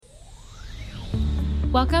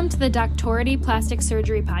Welcome to the Doctority Plastic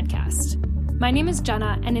Surgery Podcast. My name is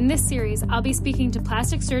Jenna, and in this series, I'll be speaking to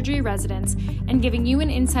plastic surgery residents and giving you an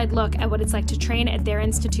inside look at what it's like to train at their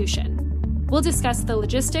institution. We'll discuss the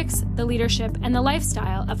logistics, the leadership, and the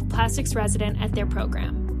lifestyle of a plastics resident at their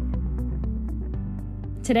program.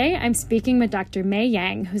 Today, I'm speaking with Dr. Mei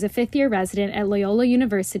Yang, who's a fifth-year resident at Loyola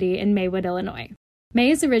University in Maywood, Illinois.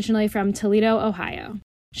 Mei is originally from Toledo, Ohio.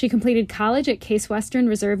 She completed college at Case Western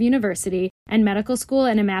Reserve University and medical school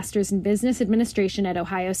and a master's in business administration at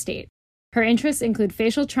Ohio State. Her interests include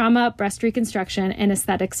facial trauma, breast reconstruction, and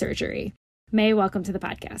aesthetic surgery. Mei, welcome to the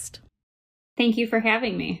podcast. Thank you for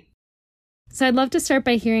having me. So I'd love to start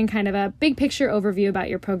by hearing kind of a big picture overview about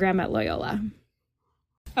your program at Loyola.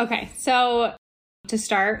 Okay, so to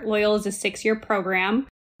start, Loyola is a 6-year program.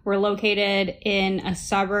 We're located in a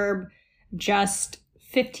suburb just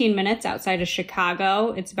 15 minutes outside of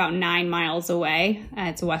Chicago. It's about 9 miles away.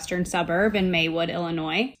 It's a western suburb in Maywood,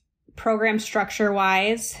 Illinois. Program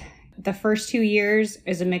structure-wise, the first 2 years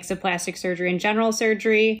is a mix of plastic surgery and general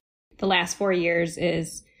surgery. The last 4 years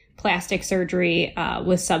is plastic surgery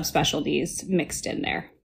with subspecialties mixed in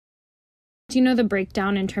there. Do you know the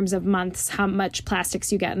breakdown in terms of months, how much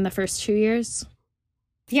plastics you get in the first 2 years?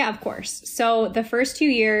 Yeah, of course. So the first 2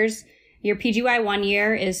 years, your PGY 1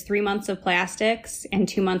 year is 3 months of plastics and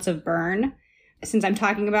 2 months of burn. Since I'm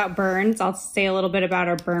talking about burns, I'll say a little bit about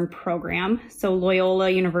our burn program. So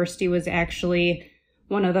Loyola University was actually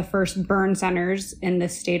one of the first burn centers in the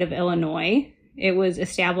state of Illinois. It was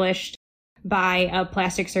established by a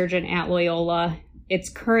plastic surgeon at Loyola.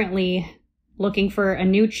 It's currently looking for a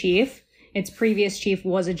new chief. Its previous chief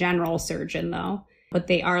was a general surgeon, though, but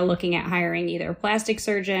they are looking at hiring either a plastic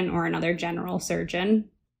surgeon or another general surgeon.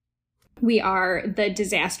 We are the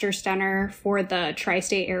disaster center for the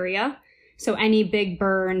tri-state area. So any big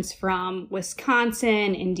burns from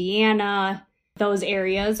Wisconsin, Indiana, those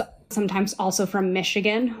areas, sometimes also from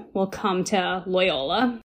Michigan, will come to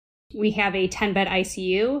Loyola. We have a 10-bed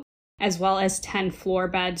ICU as well as 10 floor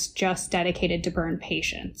beds just dedicated to burn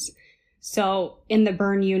patients. So in the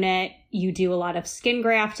burn unit, you do a lot of skin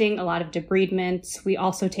grafting, a lot of debridements. We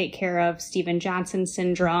also take care of Stevens-Johnson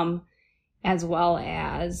syndrome, as well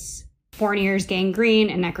as Fournier's gangrene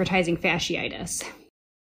and necrotizing fasciitis.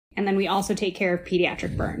 And then we also take care of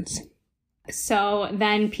pediatric burns. So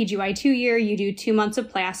then PGY 2 year, you do 2 months of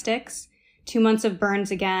plastics, 2 months of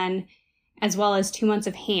burns again, as well as 2 months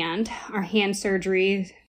of hand. Our hand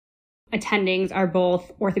surgery attendings are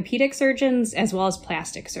both orthopedic surgeons as well as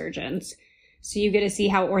plastic surgeons. So you get to see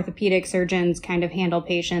how orthopedic surgeons kind of handle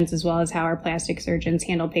patients as well as how our plastic surgeons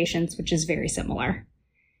handle patients, which is very similar.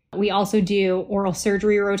 We also do oral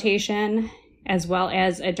surgery rotation as well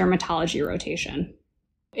as a dermatology rotation.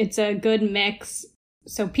 It's a good mix.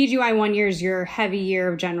 So PGY 1 year is your heavy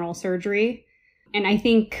year of general surgery. And I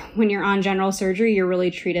think when you're on general surgery, you're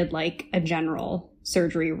really treated like a general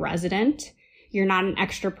surgery resident. You're not an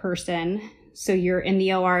extra person. So you're in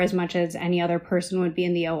the OR as much as any other person would be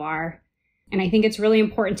in the OR. And I think it's really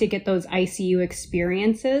important to get those ICU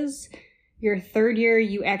experiences. Your third year,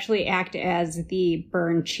 you actually act as the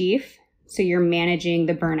burn chief, so you're managing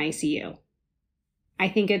the burn ICU. I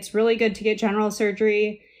think it's really good to get general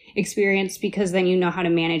surgery experience because then you know how to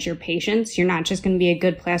manage your patients. You're not just going to be a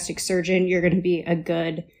good plastic surgeon, you're going to be a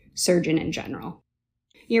good surgeon in general.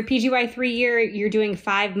 Your PGY 3 year, you're doing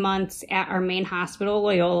 5 months at our main hospital,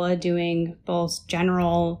 Loyola, doing both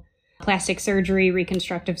general plastic surgery,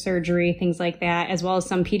 reconstructive surgery, things like that, as well as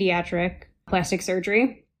some pediatric plastic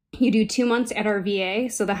surgery. You do 2 months at our VA.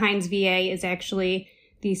 So the Hines VA is actually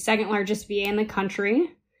the second largest VA in the country.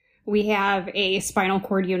 We have a spinal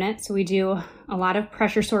cord unit. So we do a lot of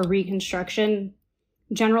pressure sore reconstruction.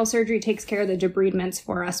 General surgery takes care of the debridements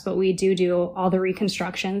for us, but we do all the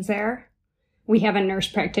reconstructions there. We have a nurse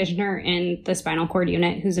practitioner in the spinal cord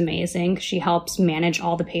unit who's amazing. She helps manage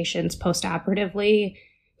all the patients post-operatively.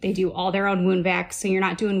 They do all their own wound vacs. So you're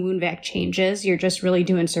not doing wound vac changes. You're just really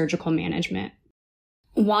doing surgical management.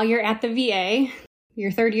 While you're at the VA,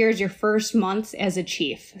 your third year is your first month as a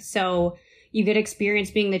chief. So you get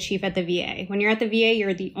experience being the chief at the VA. When you're at the VA,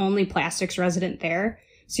 you're the only plastics resident there.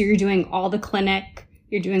 So you're doing all the clinic,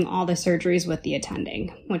 you're doing all the surgeries with the attending,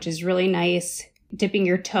 which is really nice, dipping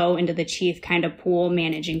your toe into the chief kind of pool,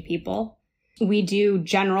 managing people. We do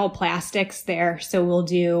general plastics there. So we'll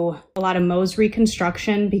do a lot of Mohs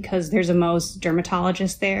reconstruction because there's a Mohs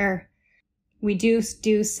dermatologist there. We do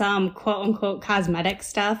some quote-unquote cosmetic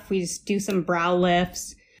stuff. We just do some brow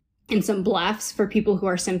lifts and some blephs for people who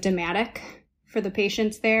are symptomatic for the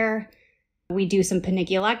patients there. We do some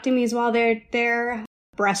paniculectomies while they're there,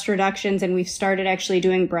 breast reductions, and we've started actually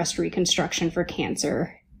doing breast reconstruction for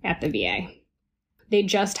cancer at the VA. They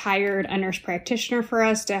just hired a nurse practitioner for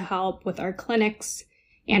us to help with our clinics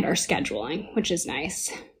and our scheduling, which is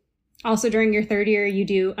nice. Also, during your third year, you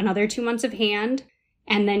do another 2 months of hand,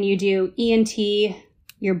 and then you do ENT,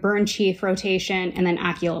 your burn chief rotation, and then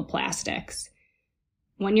oculoplastics.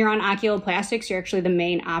 When you're on oculoplastics, you're actually the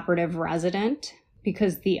main operative resident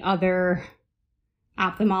because the other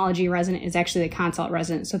ophthalmology resident is actually the consult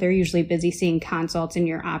resident. So they're usually busy seeing consults and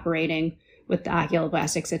you're operating with the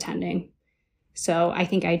oculoplastics attending. So I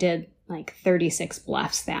think I did like 36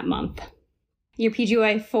 blephs that month. Your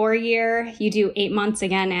PGY 4 year, you do 8 months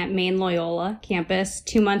again at Maine Loyola campus,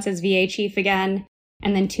 2 months as VA chief again,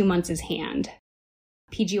 and then 2 months as hand.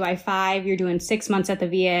 PGY 5, you're doing 6 months at the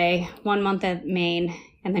VA, 1 month at Maine.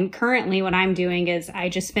 And then currently what I'm doing is I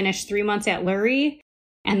just finished 3 months at Lurie,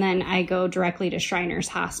 and then I go directly to Shriners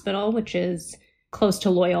Hospital, which is close to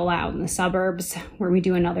Loyola out in the suburbs, where we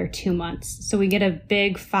do another 2 months. So we get a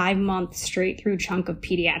big 5-month straight through chunk of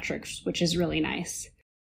pediatrics, which is really nice.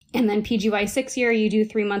 And then PGY 6 year, you do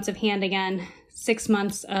 3 months of hand again, 6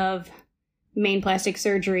 months of Maine plastic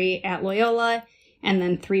surgery at Loyola, and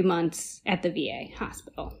then 3 months at the VA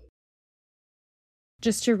hospital.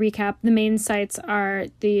 Just to recap, the main sites are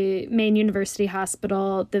the Maine University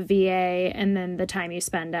Hospital, the VA, and then the time you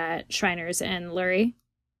spend at Shriners and Lurie.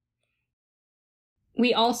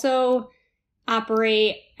 We also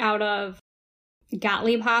operate out of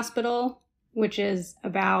Gottlieb Hospital, which is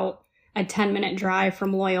about a 10-minute drive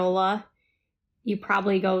from Loyola. You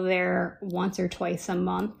probably go there once or twice a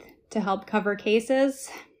month to help cover cases.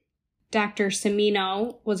 Dr.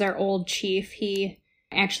 Semino was our old chief. He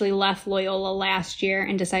actually left Loyola last year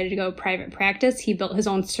and decided to go private practice. He built his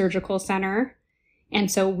own surgical center.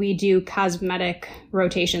 And so we do cosmetic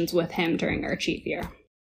rotations with him during our chief year.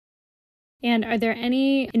 And are there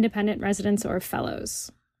any independent residents or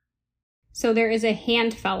fellows? So there is a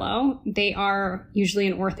hand fellow. They are usually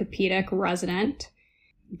an orthopedic resident.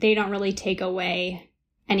 They don't really take away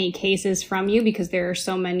any cases from you because there are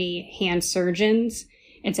so many hand surgeons.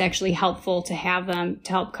 It's actually helpful to have them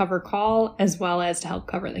to help cover call as well as to help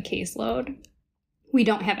cover the caseload. We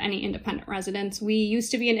don't have any independent residents. We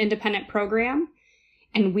used to be an independent program,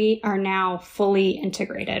 and we are now fully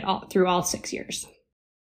integrated through all 6 years.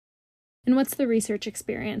 And what's the research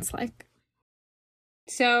experience like?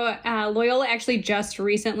 So Loyola actually just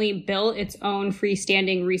recently built its own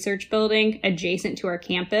freestanding research building adjacent to our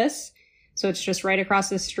campus. So it's just right across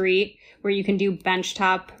the street where you can do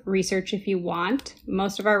benchtop research if you want.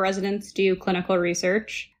 Most of our residents do clinical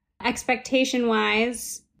research.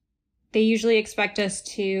 Expectation-wise, they usually expect us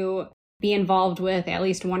to be involved with at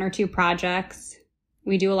least 1 or 2 projects.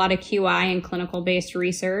 We do a lot of QI and clinical-based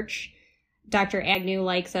research. Dr. Agnew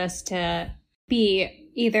likes us to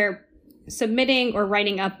be either submitting or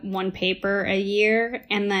writing up 1 paper a year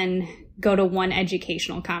and then go to 1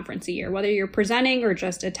 educational conference a year, whether you're presenting or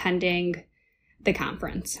just attending the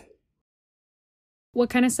conference. What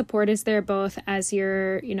kind of support is there both as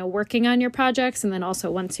you're, working on your projects and then also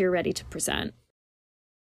once you're ready to present?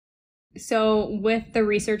 So with the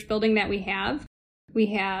research building that we have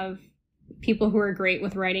people who are great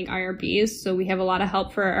with writing IRBs. So we have a lot of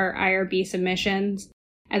help for our IRB submissions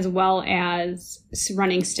as well as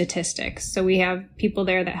running statistics. So we have people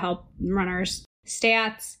there that help run our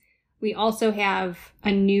stats. We also have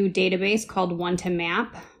a new database called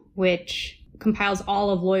One2Map, which compiles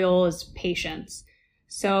all of Loyola's patients.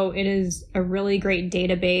 So it is a really great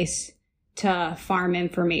database to farm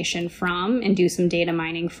information from and do some data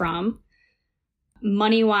mining from.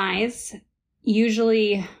 Money-wise,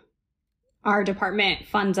 usually our department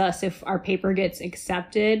funds us if our paper gets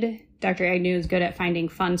accepted. Dr. Agnew is good at finding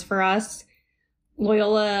funds for us.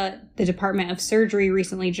 Loyola, the Department of Surgery,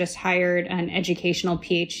 recently just hired an educational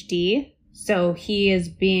PhD. So he is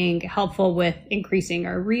being helpful with increasing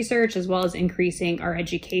our research as well as increasing our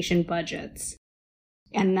education budgets.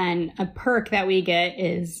 And then a perk that we get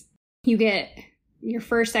is you get your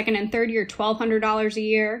first, second, and third year $1,200 a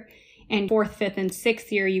year. And fourth, fifth, and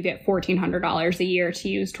sixth year, you get $1,400 a year to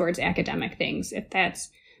use towards academic things. If that's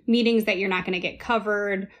meetings that you're not going to get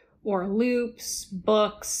covered, or loops,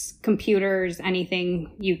 books, computers,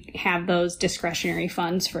 anything, you have those discretionary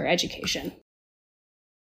funds for education.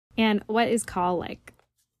 And what is call like?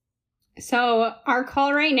 So our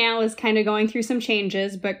call right now is kind of going through some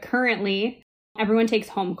changes, but currently everyone takes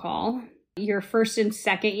home call. Your first and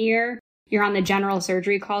second year, you're on the general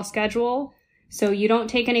surgery call schedule. So you don't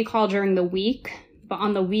take any call during the week, but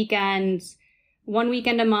on the weekends, 1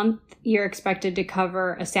 weekend a month, you're expected to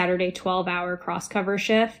cover a Saturday 12-hour cross-cover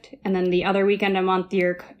shift. And then the other weekend a month,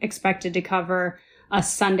 you're expected to cover a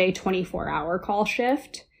Sunday 24-hour call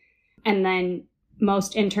shift. And then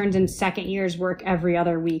most interns in second years work every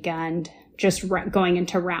other weekend, just going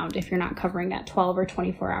into round if you're not covering that 12 or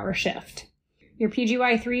 24-hour shift. Your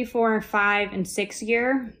PGY 3, 4, 5, and 6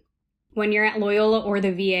 year, when you're at Loyola or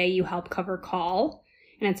the VA, you help cover call,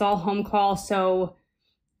 and it's all home call. So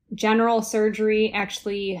general surgery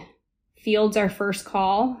actually fields our first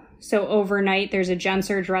call. So overnight, there's a gen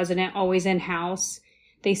surg resident always in-house.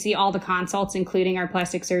 They see all the consults, including our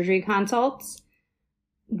plastic surgery consults.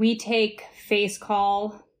 We take face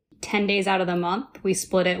call 10 days out of the month. We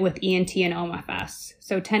split it with ENT and OMFS.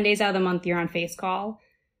 So 10 days out of the month, you're on face call.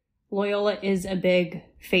 Loyola is a big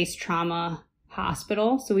face trauma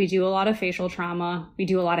hospital, so we do a lot of facial trauma. We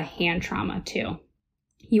do a lot of hand trauma too.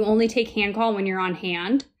 You only take hand call when you're on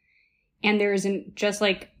hand, and there isn't just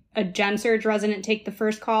like a gen surg resident take the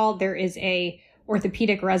first call. There is a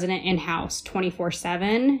orthopedic resident in-house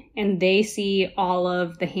 24/7, and they see all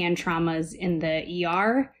of the hand traumas in the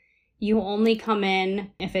ER. You only come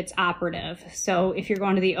in if it's operative. So if you're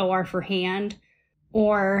going to the OR for hand,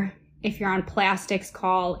 or if you're on plastics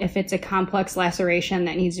call, if it's a complex laceration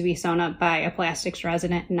that needs to be sewn up by a plastics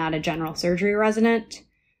resident, not a general surgery resident,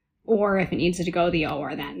 or if it needs to go to the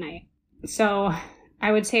OR that night. So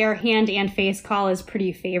I would say our hand and face call is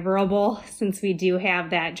pretty favorable since we do have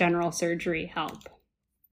that general surgery help.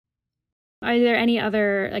 Are there any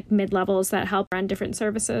other like mid-levels that help run different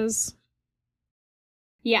services?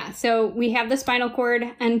 Yeah, so we have the spinal cord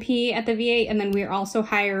NP at the VA, and then we're also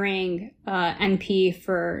hiring NP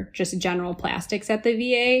for just general plastics at the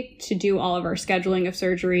VA to do all of our scheduling of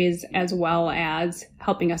surgeries as well as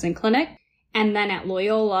helping us in clinic. And then at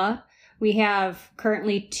Loyola, we have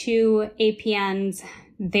currently 2 APNs.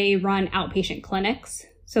 They run outpatient clinics,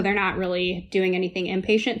 so they're not really doing anything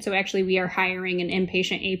inpatient. So actually, we are hiring an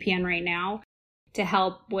inpatient APN right now to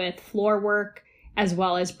help with floor work as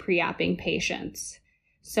well as pre-opping patients.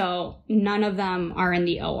 So none of them are in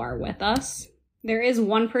the OR with us. There is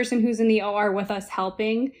one person who's in the OR with us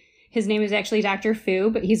helping. His name is actually Dr.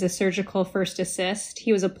 Fu, but he's a surgical first assist.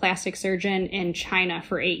 He was a plastic surgeon in China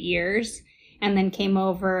for 8 years and then came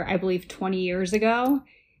over, I believe, 20 years ago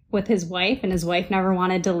with his wife, and his wife never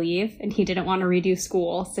wanted to leave, and he didn't want to redo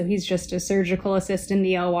school. So he's just a surgical assist in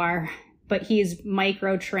the OR, but he's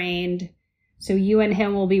micro-trained. So you and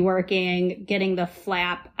him will be working, getting the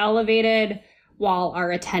flap elevated, while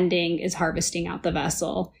our attending is harvesting out the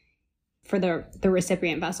vessel for the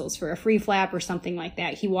recipient vessels for a free flap or something like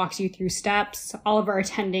that. He walks you through steps. All of our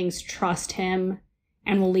attendings trust him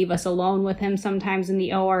and will leave us alone with him sometimes in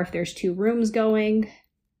the OR if there's 2 rooms going.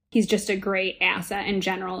 He's just a great asset in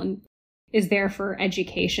general and is there for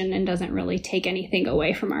education and doesn't really take anything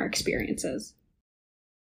away from our experiences.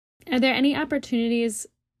 Are there any opportunities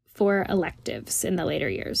for electives in the later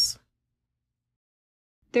years?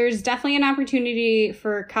 There's definitely an opportunity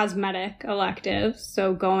for cosmetic electives.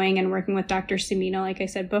 So going and working with Dr. Cimino, like I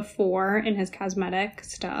said before, in his cosmetic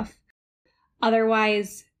stuff.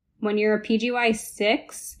 Otherwise, when you're a PGY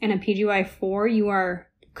 6 and a PGY 4, you are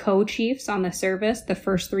co-chiefs on the service the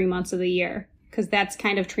first 3 months of the year, because that's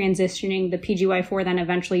kind of transitioning. The PGY 4 then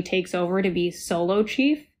eventually takes over to be solo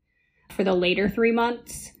chief for the later 3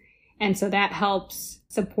 months. And so that helps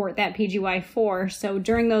support that PGY 4. So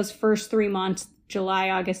during those first 3 months, July,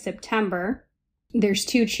 August, September, there's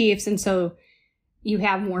 2 chiefs, and so you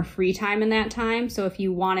have more free time in that time. So if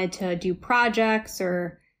you wanted to do projects,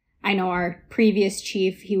 or I know our previous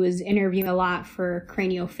chief, he was interviewing a lot for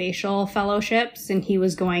craniofacial fellowships, and he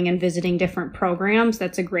was going and visiting different programs.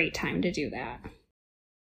 That's a great time to do that.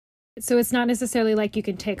 So it's not necessarily like you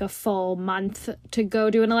can take a full month to go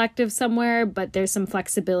do an elective somewhere, but there's some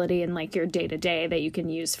flexibility in like your day-to-day that you can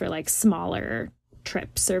use for like smaller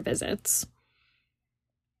trips or visits.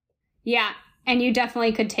 Yeah, and you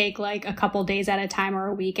definitely could take like a couple days at a time or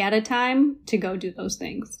a week at a time to go do those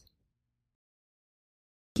things.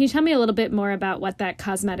 Can you tell me a little bit more about what that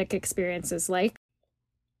cosmetic experience is like?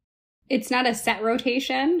 It's not a set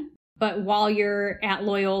rotation, but while you're at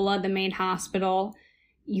Loyola, the main hospital,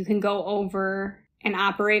 you can go over and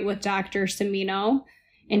operate with Dr. Cimino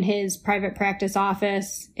in his private practice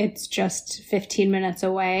office. It's just 15 minutes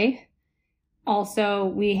away. Also,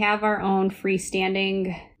 we have our own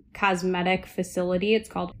freestanding cosmetic facility. It's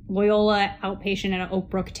called Loyola Outpatient at Oak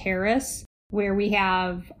Brook Terrace, where we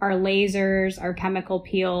have our lasers, our chemical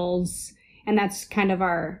peels, and that's kind of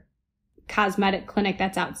our cosmetic clinic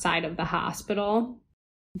that's outside of the hospital.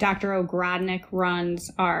 Dr. Ogrodnik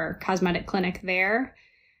runs our cosmetic clinic there.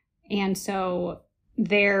 And so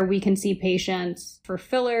there we can see patients for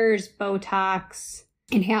fillers, Botox,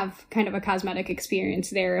 and have kind of a cosmetic experience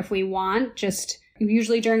there if we want, just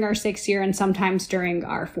usually during our 6th year and sometimes during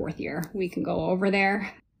our 4th year, we can go over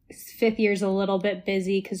there. fifth year is a little bit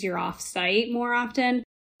busy because you're off site more often.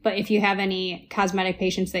 But if you have any cosmetic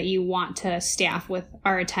patients that you want to staff with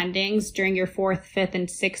our attendings during your fourth, fifth, and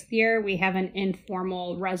sixth year, we have an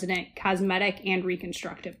informal resident cosmetic and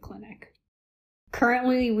reconstructive clinic.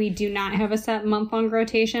 Currently, we do not have a set month-long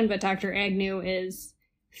rotation, but Dr. Agnew is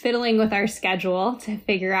fiddling with our schedule to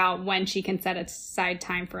figure out when she can set aside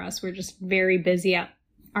time for us. We're just very busy at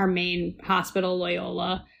our main hospital,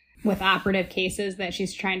 Loyola, with operative cases that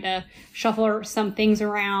she's trying to shuffle some things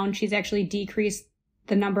around. She's actually decreased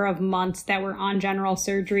the number of months that we're on general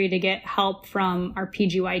surgery to get help from our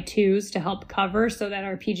PGY2s to help cover so that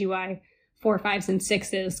our PGY 4, 5s, and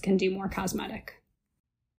 6s can do more cosmetic.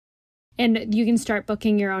 And you can start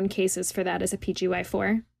booking your own cases for that as a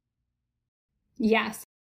PGY4? Yes.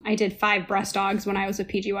 I did 5 breast dogs when I was a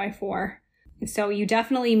PGY4. So you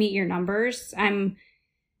definitely meet your numbers. I'm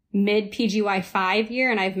mid PGY5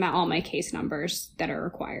 year and I've met all my case numbers that are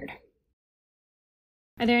required.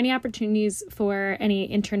 Are there any opportunities for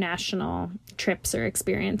any international trips or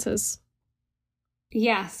experiences?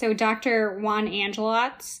 Yeah, so Dr. Juan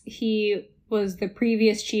Angelots, he was the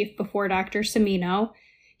previous chief before Dr. Semino.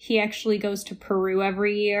 He actually goes to Peru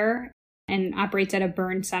every year and operates at a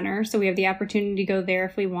burn center. So we have the opportunity to go there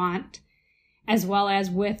if we want, as well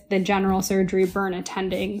as with the general surgery burn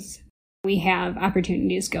attendings. We have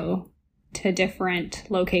opportunities to go to different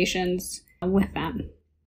locations with them.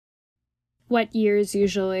 What years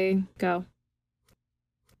usually go?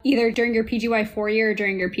 Either during your PGY 4 year or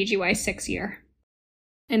during your PGY 6 year.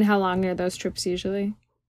 And how long are those trips usually?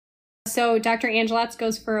 So Dr. Angelots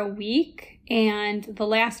goes for a week, and the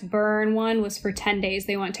last burn one was for 10 days.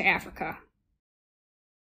 They went to Africa.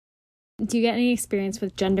 Do you get any experience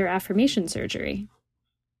with gender affirmation surgery?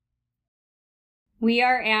 We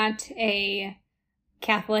are at a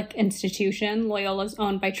Catholic institution. Loyola's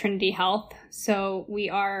owned by Trinity Health, so we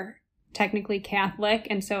are technically Catholic,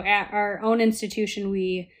 and so at our own institution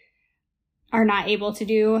we are not able to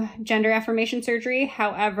do gender affirmation surgery.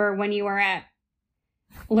 However, when you are at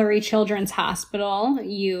Lurie Children's Hospital,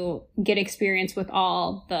 you get experience with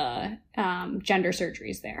all the gender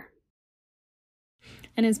surgeries there.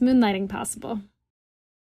 And is moonlighting possible?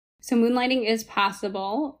 So moonlighting is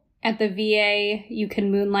possible. At the VA, you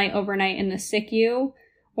can moonlight overnight in the SICU,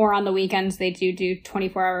 or on the weekends they do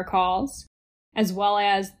 24-hour calls, as well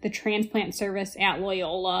as the transplant service at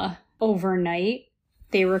Loyola overnight.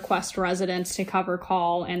 They request residents to cover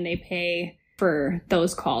call, and they pay for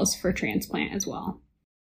those calls for transplant as well.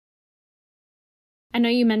 I know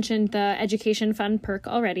you mentioned the Education Fund perk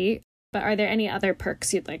already, but are there any other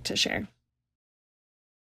perks you'd like to share?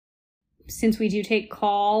 Since we do take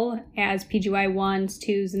call as PGY 1s,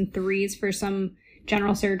 2s, and 3s for some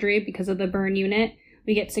general surgery because of the burn unit,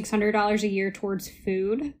 we get $600 a year towards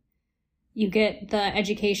food. You get the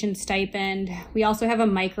education stipend. We also have a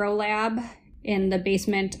micro lab in the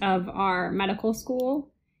basement of our medical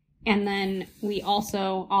school. And then we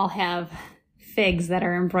also all have figs that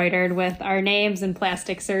are embroidered with our names and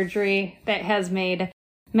plastic surgery that has made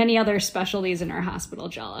many other specialties in our hospital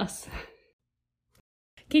jealous.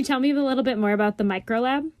 Can you tell me a little bit more about the micro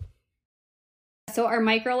lab? So our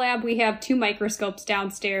micro lab, we have 2 microscopes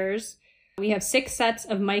downstairs. We have 6 sets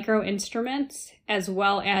of micro instruments, as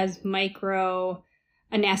well as micro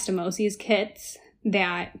anastomoses kits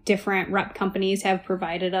that different rep companies have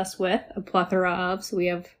provided us with a plethora of. So we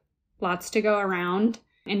have lots to go around.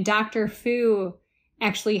 And Dr. Fu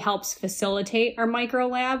actually helps facilitate our micro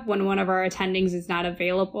lab when one of our attendings is not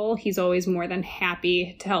available. He's always more than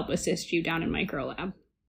happy to help assist you down in micro lab.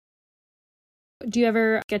 Do you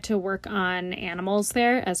ever get to work on animals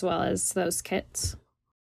there as well as those kits?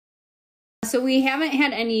 So we haven't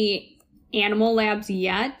had any animal labs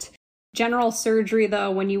yet. General surgery, though,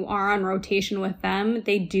 when you are on rotation with them,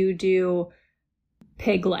 they do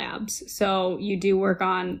pig labs. So you do work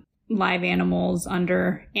on live animals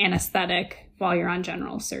under anesthetic while you're on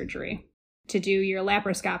general surgery to do your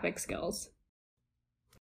laparoscopic skills.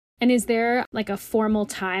 And is there like a formal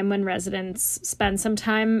time when residents spend some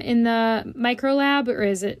time in the micro lab, or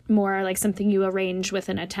is it more like something you arrange with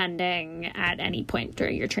an attending at any point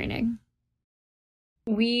during your training?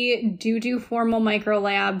 We do formal micro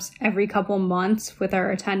labs every couple months with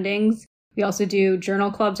our attendings. We also do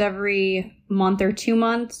journal clubs every month or 2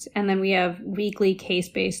 months, and then we have weekly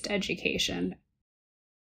case-based education.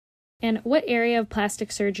 And what area of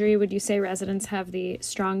plastic surgery would you say residents have the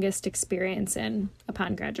strongest experience in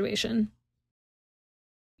upon graduation?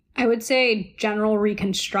 I would say general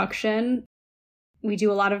reconstruction. We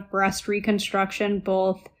do a lot of breast reconstruction,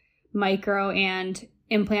 both micro and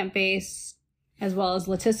implant-based, as well as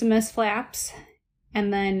latissimus flaps.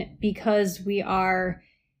 And then because we are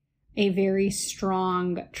a very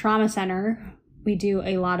strong trauma center. We do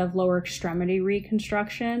a lot of lower extremity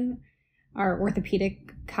reconstruction. Our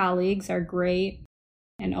orthopedic colleagues are great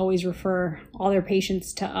and always refer all their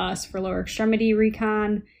patients to us for lower extremity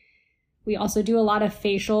recon. We also do a lot of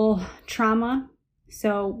facial trauma.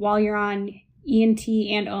 So while you're on ENT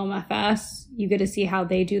and OMFS, you get to see how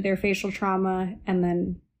they do their facial trauma, and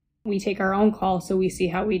then we take our own call, so we see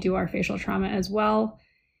how we do our facial trauma as well.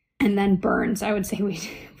 And then burns, I would say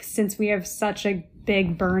since we have such a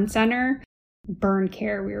big burn center, burn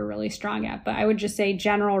care we were really strong at. But I would just say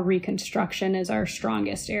general reconstruction is our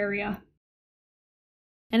strongest area.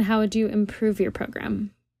 And how would you improve your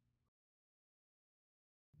program?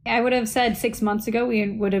 I would have said 6 months ago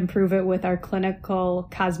we would improve it with our clinical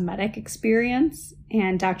cosmetic experience,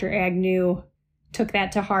 and Dr. Agnew took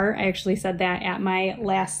that to heart. I actually said that at my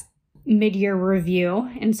last mid-year review,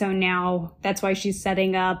 and so now that's why she's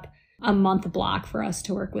setting up a month block for us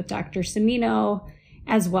to work with Dr. Semino,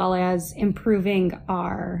 as well as improving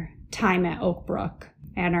our time at Oak Brook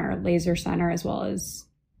and our laser center, as well as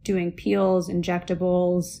doing peels,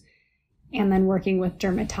 injectables, and then working with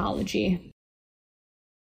dermatology.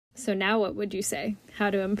 So now what would you say? How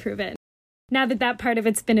to improve it? Now that that part of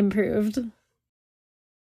it's been improved.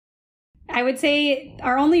 I would say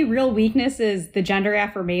our only real weakness is the gender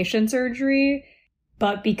affirmation surgery.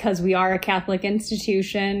 But because we are a Catholic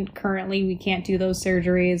institution, currently we can't do those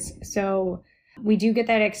surgeries. So we do get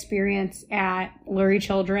that experience at Lurie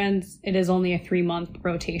Children's. It is only a 3-month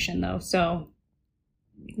rotation though. So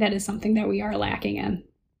that is something that we are lacking in.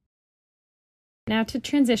 Now to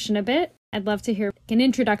transition a bit, I'd love to hear an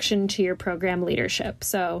introduction to your program leadership.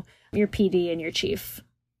 So your PD and your chief.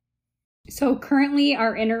 So currently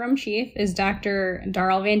our interim chief is Dr.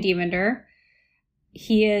 Darrell Van Dievender.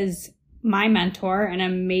 He is my mentor, an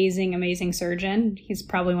amazing, amazing surgeon. He's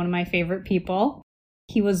probably one of my favorite people.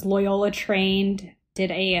 He was Loyola trained,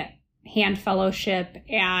 did a hand fellowship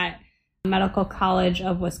at Medical College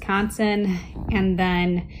of Wisconsin, and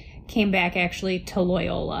then came back actually to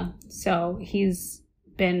Loyola. So he's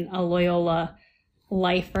been a Loyola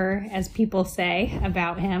lifer, as people say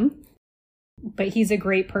about him. But he's a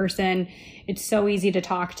great person. It's so easy to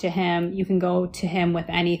talk to him. You can go to him with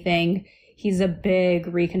anything. He's a big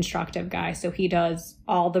reconstructive guy. So he does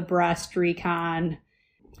all the breast recon,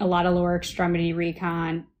 a lot of lower extremity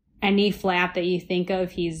recon. Any flap that you think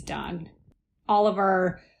of, he's done. All of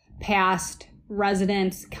our past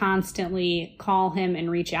residents constantly call him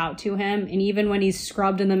and reach out to him. And even when he's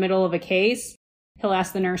scrubbed in the middle of a case, he'll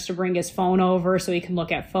ask the nurse to bring his phone over so he can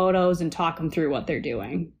look at photos and talk them through what they're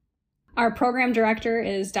doing. Our program director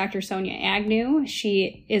is Dr. Sonia Agnew.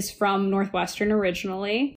 She is from Northwestern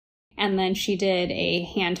originally, and then she did a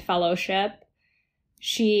hand fellowship.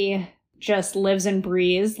 She just lives and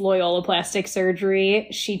breathes Loyola plastic surgery.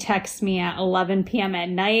 She texts me at 11 p.m. at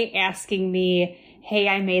night asking me, hey,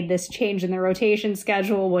 I made this change in the rotation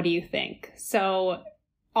schedule. What do you think? So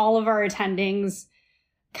all of our attendings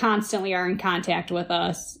constantly are in contact with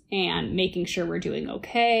us and making sure we're doing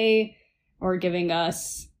okay, or giving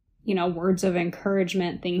us, words of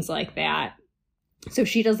encouragement, things like that. So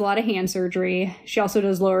she does a lot of hand surgery. She also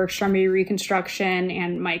does lower extremity reconstruction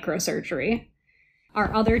and microsurgery.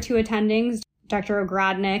 Our other two attendings, Dr.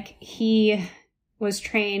 Ogrodnik, he was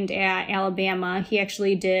trained at Alabama. He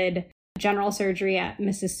actually did general surgery at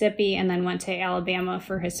Mississippi and then went to Alabama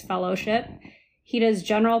for his fellowship. He does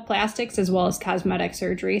general plastics as well as cosmetic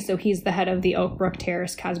surgery. So he's the head of the Oak Brook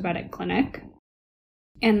Terrace Cosmetic Clinic.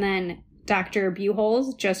 And then Dr.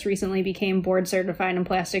 Buchholz just recently became board certified in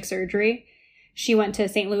plastic surgery. She went to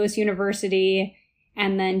St. Louis University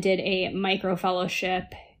and then did a micro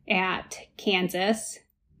fellowship at Kansas.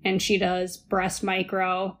 And she does breast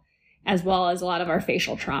micro as well as a lot of our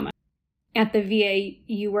facial trauma. At the VA,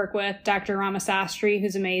 you work with Dr. Ramasastry,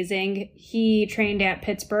 who's amazing. He trained at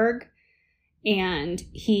Pittsburgh, and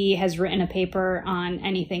he has written a paper on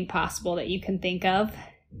anything possible that you can think of.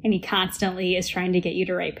 And he constantly is trying to get you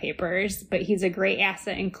to write papers, but he's a great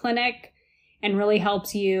asset in clinic and really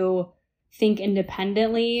helps you think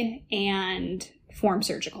independently and form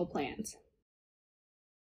surgical plans.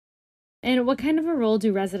 And what kind of a role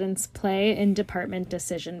do residents play in department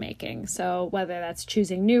decision making? So whether that's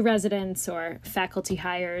choosing new residents or faculty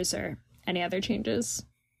hires or any other changes?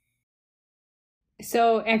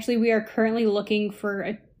 So actually, we are currently looking for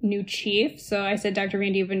a new chief. So I said Dr.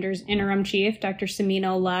 Van Dievender's interim chief. Dr.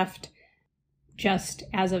 Semino left just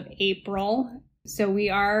as of April. So we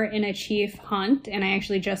are in a chief hunt, and I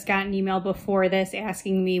actually just got an email before this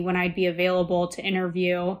asking me when I'd be available to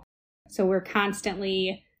interview. So we're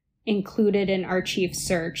constantly included in our chief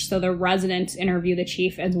search. So the residents interview the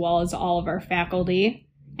chief as well as all of our faculty.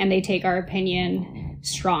 and they take our opinion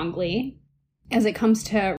strongly. As it comes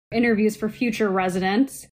to interviews for future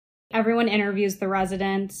residents, everyone interviews the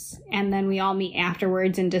residents, and then we all meet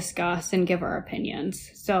afterwards and discuss and give our opinions.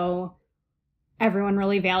 So everyone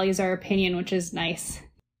really values our opinion, which is nice.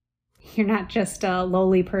 You're not just a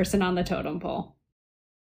lowly person on the totem pole.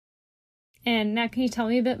 And now can you tell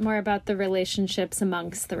me a bit more about the relationships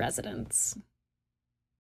amongst the residents?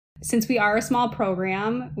 Since we are a small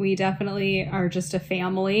program, we definitely are just a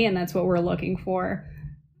family, and that's what we're looking for.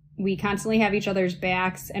 We constantly have each other's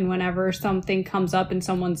backs, and whenever something comes up in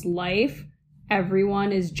someone's life,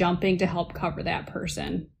 everyone is jumping to help cover that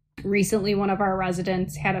person. Recently, one of our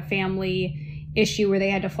residents had a family issue where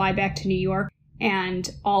they had to fly back to New York,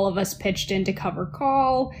 and all of us pitched in to cover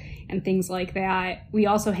call and things like that. We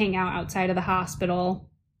also hang out outside of the hospital.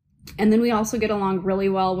 And then we also get along really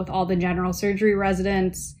well with all the general surgery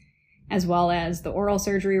residents, as well as the oral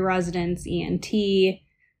surgery residents, ENT,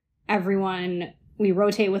 everyone. We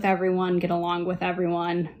rotate with everyone, get along with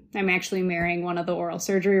everyone. I'm actually marrying one of the oral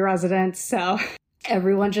surgery residents, so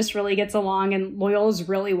everyone just really gets along, and Loyola's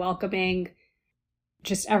really welcoming.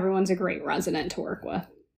 Just everyone's a great resident to work with.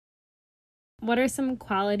 What are some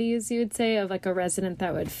qualities you would say of like a resident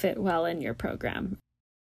that would fit well in your program?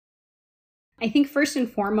 I think first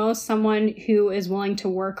and foremost, someone who is willing to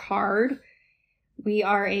work hard. We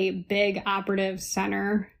are a big operative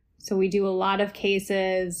center, so we do a lot of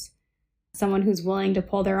cases. Someone who's willing to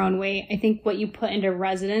pull their own weight. I think what you put into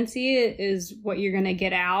residency is what you're going to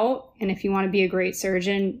get out. And if you want to be a great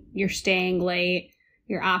surgeon, you're staying late,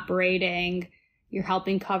 you're operating, you're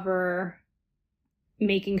helping cover,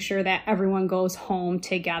 making sure that everyone goes home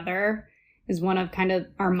together is one of kind of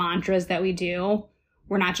our mantras that we do.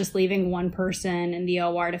 We're not just leaving one person in the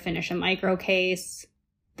OR to finish a micro case.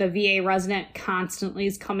 The VA resident constantly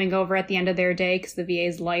is coming over at the end of their day because the VA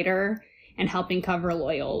is lighter and helping cover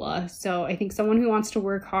Loyola. So I think someone who wants to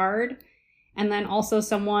work hard, and then also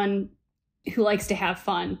someone who likes to have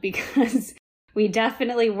fun, because we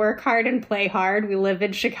definitely work hard and play hard. We live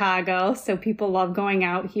in Chicago, so people love going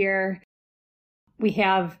out here. We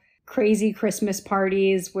have crazy Christmas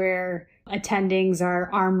parties where attendings are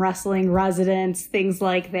arm wrestling residents, things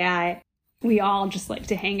like that. We all just like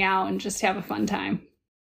to hang out and just have a fun time.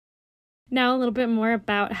 Now a little bit more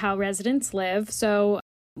about how residents live. So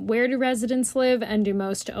where do residents live, and do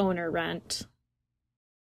most own or rent?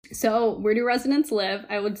 So where do residents live?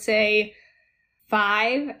 I would say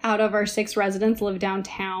 5 out of our 6 residents live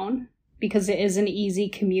downtown because it is an easy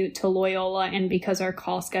commute to Loyola and because our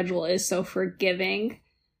call schedule is so forgiving.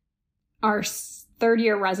 Our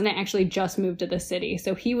third-year resident actually just moved to the city.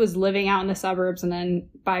 So he was living out in the suburbs and then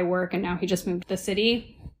by work, and now he just moved to the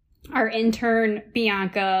city. Our intern,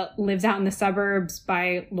 Bianca, lives out in the suburbs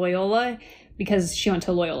by Loyola because she went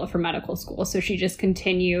to Loyola for medical school. So she just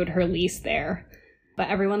continued her lease there. But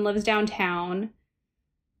everyone lives downtown.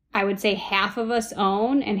 I would say half of us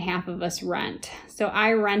own and half of us rent. So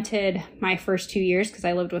I rented my first 2 years because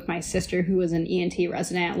I lived with my sister, who was an ENT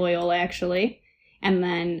resident at Loyola, actually. And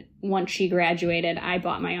then once she graduated, I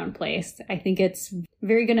bought my own place. I think it's a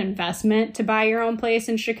very good investment to buy your own place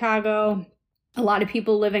in Chicago. A lot of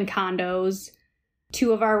people live in condos.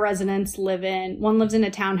 2 of our residents one lives in a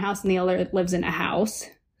townhouse and the other lives in a house.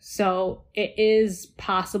 So it is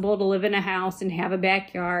possible to live in a house and have a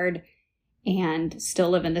backyard and still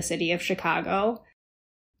live in the city of Chicago.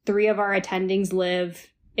 3 of our attendings live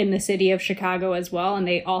in the city of Chicago as well, and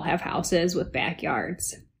they all have houses with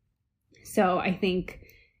backyards. So I think,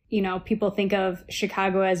 people think of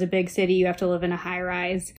Chicago as a big city. You have to live in a high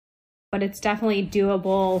rise, but it's definitely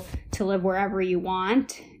doable to live wherever you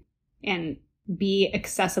want and be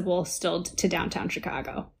accessible still to downtown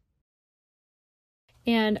Chicago.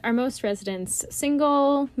 And are most residents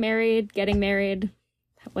single, married, getting married?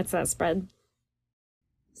 What's that spread?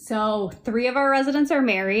 So 3 of our residents are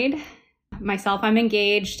married. Myself, I'm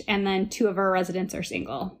engaged, and then 2 of our residents are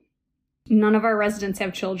single. None of our residents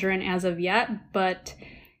have children as of yet, but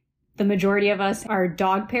the majority of us are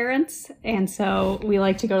dog parents, and so we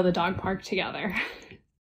like to go to the dog park together.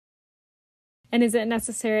 And is it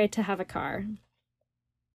necessary to have a car?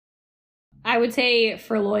 I would say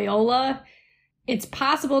for Loyola, it's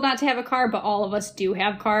possible not to have a car, but all of us do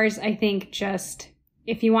have cars. I think just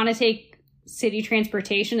if you want to take city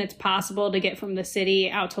transportation, it's possible to get from the city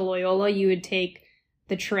out to Loyola. You would take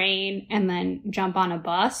the train and then jump on a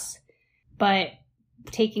bus. But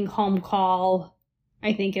taking home call,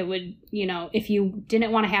 I think it would, if you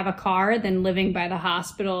didn't want to have a car, then living by the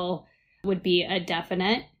hospital would be a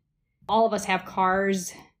definite. All of us have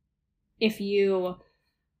cars. If you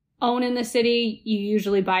own in the city, you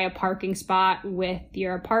usually buy a parking spot with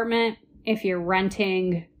your apartment. If you're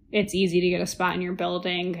renting, it's easy to get a spot in your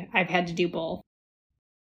building. I've had to do both.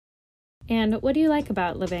 And what do you like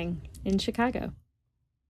about living in Chicago?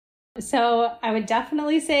 So I would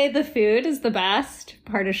definitely say the food is the best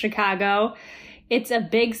part of Chicago. It's a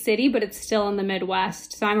big city, but it's still in the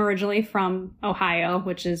Midwest. So I'm originally from Ohio,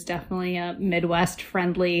 which is definitely a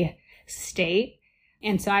Midwest-friendly state.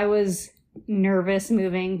 And so I was nervous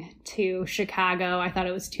moving to Chicago. I thought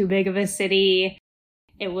it was too big of a city.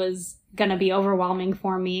 It was going to be overwhelming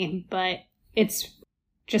for me, but it's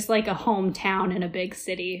just like a hometown in a big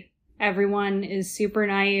city. Everyone is super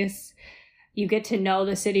nice. You get to know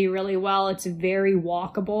the city really well. It's very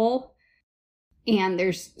walkable, and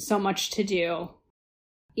there's so much to do,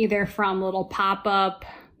 either from little pop-up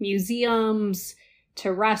museums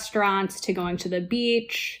to restaurants to going to the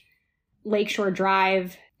beach. Lakeshore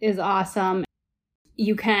Drive is awesome.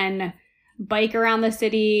 You can bike around the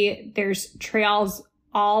city. There's trails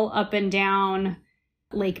all up and down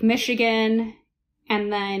Lake Michigan,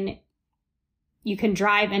 and then you can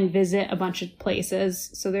drive and visit a bunch of places.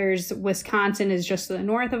 So there's Wisconsin is just to the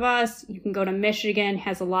north of us. You can go to Michigan,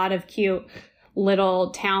 has a lot of cute little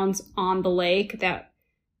towns on the lake that,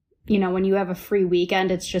 you know, when you have a free weekend,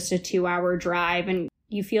 it's just a 2-hour drive and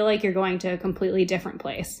you feel like you're going to a completely different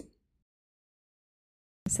place.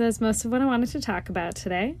 So that's most of what I wanted to talk about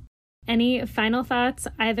today. Any final thoughts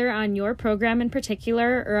either on your program in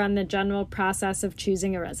particular or on the general process of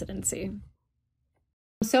choosing a residency?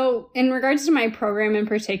 So in regards to my program in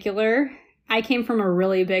particular, I came from a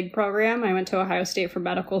really big program. I went to Ohio State for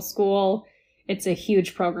medical school. It's a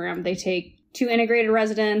huge program. They take 2 integrated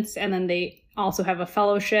residents, and then they also have a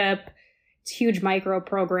fellowship. It's a huge micro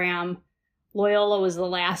program. Loyola was the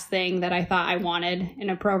last thing that I thought I wanted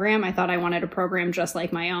in a program. I thought I wanted a program just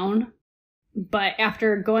like my own. But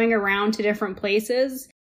after going around to different places,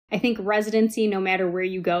 I think residency, no matter where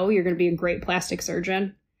you go, you're going to be a great plastic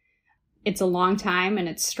surgeon. It's a long time and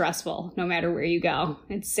it's stressful no matter where you go.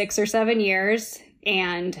 It's 6 or 7 years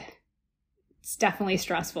and it's definitely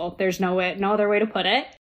stressful. There's no other way to put it.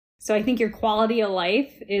 So I think your quality of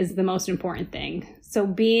life is the most important thing. So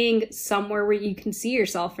being somewhere where you can see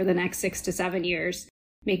yourself for the next 6 to 7 years,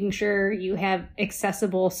 making sure you have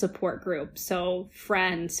accessible support groups. So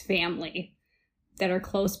friends, family that are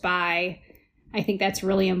close by. I think that's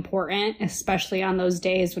really important, especially on those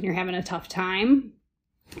days when you're having a tough time.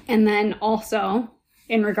 And then also,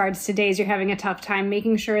 in regards to days you're having a tough time,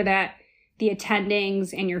 making sure that the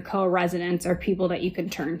attendings and your co-residents are people that you can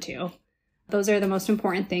turn to. Those are the most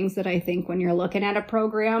important things that I think when you're looking at a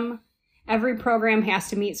program. Every program has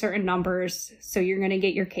to meet certain numbers, so you're going to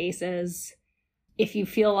get your cases. If you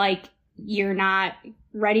feel like you're not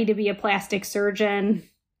ready to be a plastic surgeon,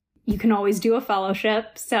 you can always do a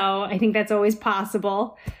fellowship. So I think that's always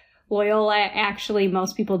possible. Loyola, actually,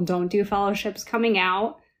 most people don't do fellowships coming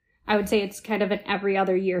out. I would say it's kind of an every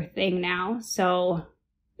other year thing now. So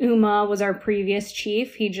Uma was our previous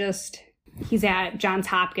chief. He's at Johns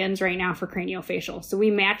Hopkins right now for craniofacial. So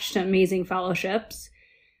we matched amazing fellowships.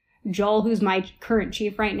 Joel, who's my current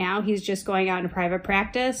chief right now, he's just going out into private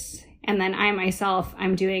practice. And then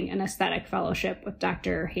I'm doing an aesthetic fellowship with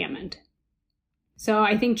Dr. Hammond. So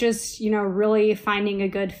I think just, really finding a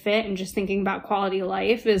good fit and just thinking about quality of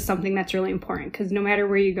life is something that's really important because no matter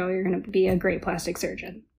where you go, you're going to be a great plastic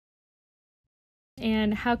surgeon.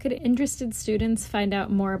 And how could interested students find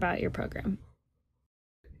out more about your program?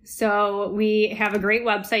 So we have a great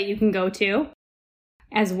website you can go to,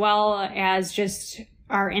 as well as just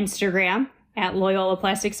our Instagram at Loyola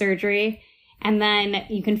Plastic Surgery. And then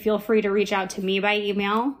you can feel free to reach out to me by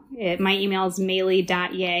email. My email is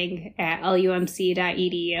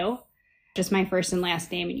maylee.yang@lumc.edu. Just my first and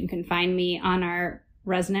last name, and you can find me on our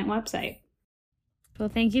resident website. Well,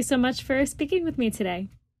 thank you so much for speaking with me today.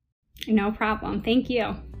 No problem. Thank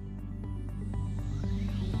you.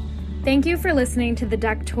 Thank you for listening to the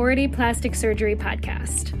Doctority Plastic Surgery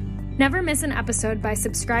Podcast. Never miss an episode by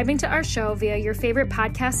subscribing to our show via your favorite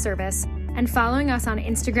podcast service and following us on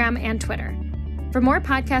Instagram and Twitter. For more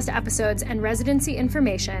podcast episodes and residency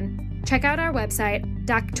information, check out our website,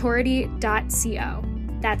 doctority.co.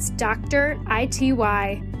 That's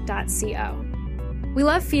doctority.co. We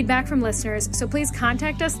love feedback from listeners, so please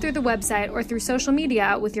contact us through the website or through social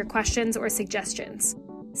media with your questions or suggestions.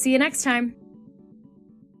 See you next time.